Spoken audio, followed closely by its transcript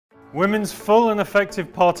Women's full and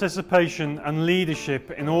effective participation and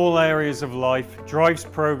leadership in all areas of life drives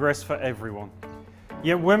progress for everyone.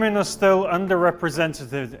 Yet women are still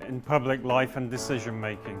underrepresented in public life and decision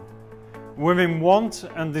making. Women want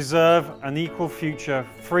and deserve an equal future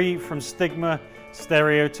free from stigma,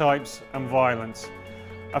 stereotypes and violence.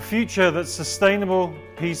 A future that's sustainable,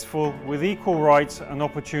 peaceful, with equal rights and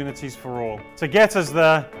opportunities for all. To get us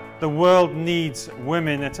there, the world needs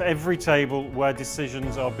women at every table where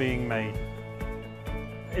decisions are being made.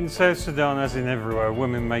 In South Sudan, as in everywhere,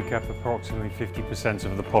 women make up approximately 50%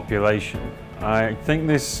 of the population. I think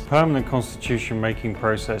this permanent constitution making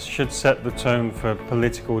process should set the tone for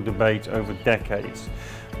political debate over decades,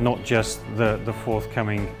 not just the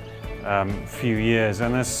forthcoming few years.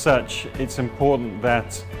 And as such, it's important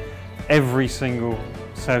that every single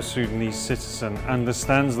South Sudanese citizen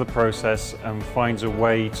understands the process and finds a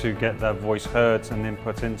way to get their voice heard and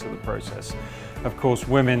input into the process. Of course,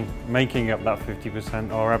 women making up that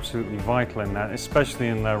 50% are absolutely vital in that, especially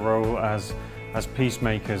in their role as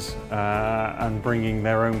peacemakers and bringing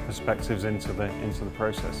their own perspectives into the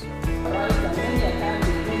process.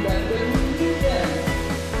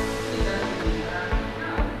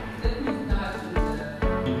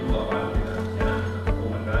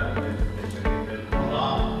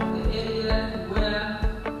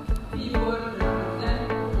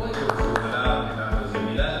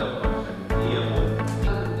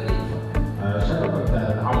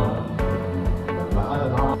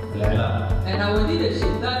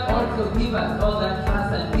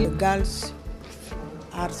 The girls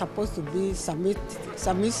are supposed to be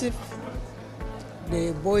submissive.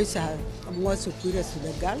 The boys are more superior to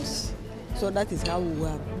the girls. So that is how we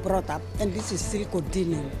were brought up, and this is still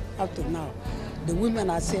continuing up to now. The women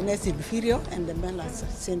are seen as inferior and the men are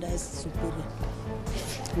seen as superior.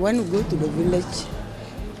 When we go to the village,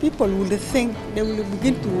 people will think, they will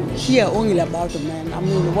begin to hear only about men. I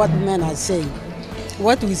mean, what men are saying.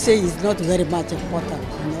 What we say is not very much important,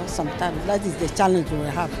 sometimes. That is the challenge we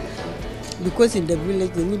have. Because in the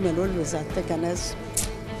village, the women always are taken as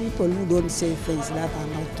people who don't say things that are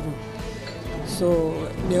not true. So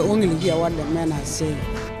they only hear what the men are saying.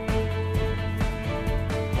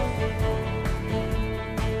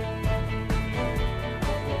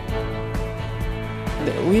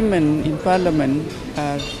 The women in parliament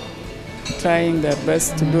are trying their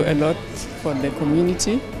best to do a lot for the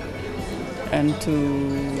community and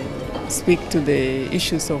to speak to the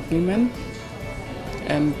issues of women.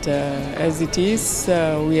 And as it is,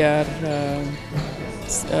 we are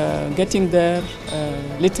getting there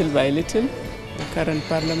little by little. The current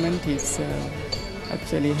parliament is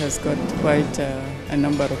actually has got quite a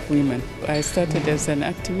number of women. I started as an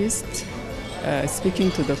activist,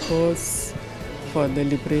 speaking to the cause for the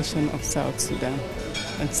liberation of South Sudan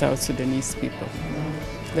and South Sudanese people.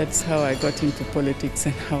 That's how I got into politics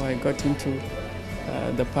and how I got into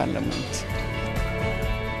the parliament.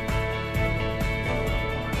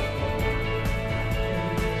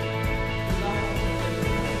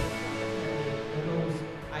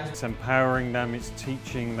 It's empowering them, it's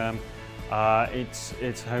teaching them,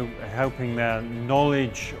 it's helping their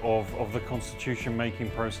knowledge of the constitution making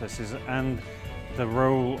processes and the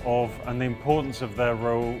role of and the importance of their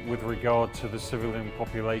role with regard to the civilian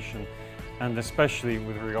population, and especially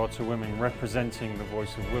with regard to women, representing the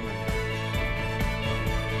voice of women.